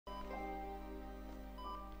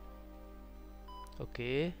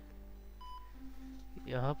Okay,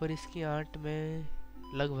 यहाँ पर इसकी आंट में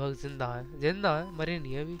लगभग जिंदा है, मरी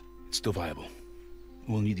नहीं है अभी। It's still viable.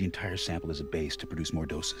 We'll need the entire sample as a base to produce more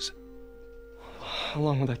doses. How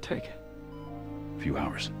long will that take? A few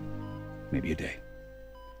hours. Maybe a day.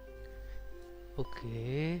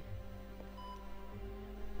 Okay.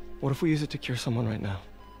 What if we use it to cure someone right now?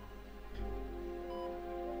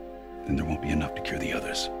 Then there won't be enough to cure the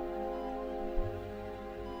others.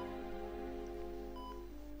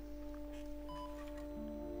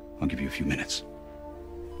 I'll give you a few minutes.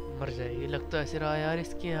 मर जाएगी, लगता है ऐसे रहा यार,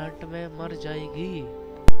 इसकी aunt में मर जाएगी।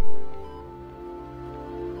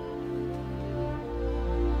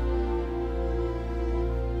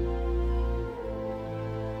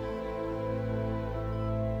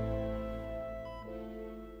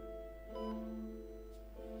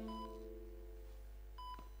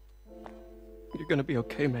 You're gonna be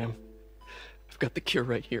okay, ma'am. I've got the cure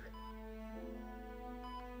right here.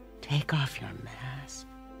 Take off your mask.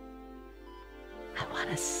 I want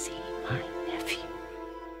to see my nephew.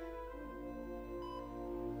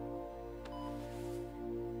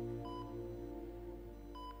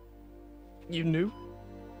 You knew?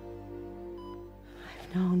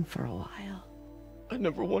 I've known for a while. I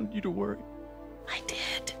never wanted you to worry. I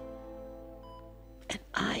did. And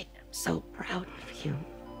I am so proud of you.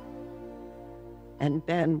 And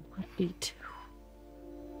Ben would be too.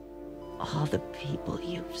 All the people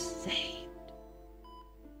you've saved.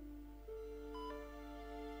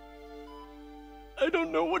 I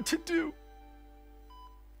don't know what to do.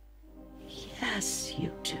 Yes,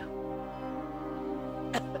 you do.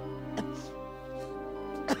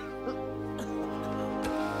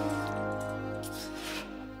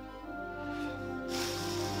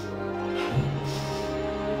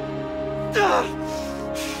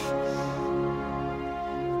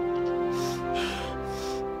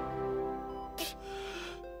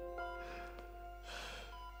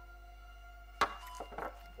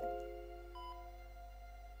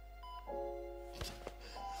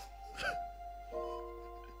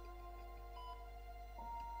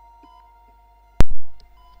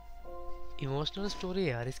 Emotional story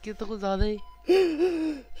यार इसकी तो कुछ ज्यादा ही।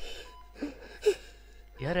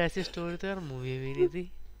 यार ऐसी story तो यार movie भी नहीं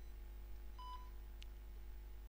थी।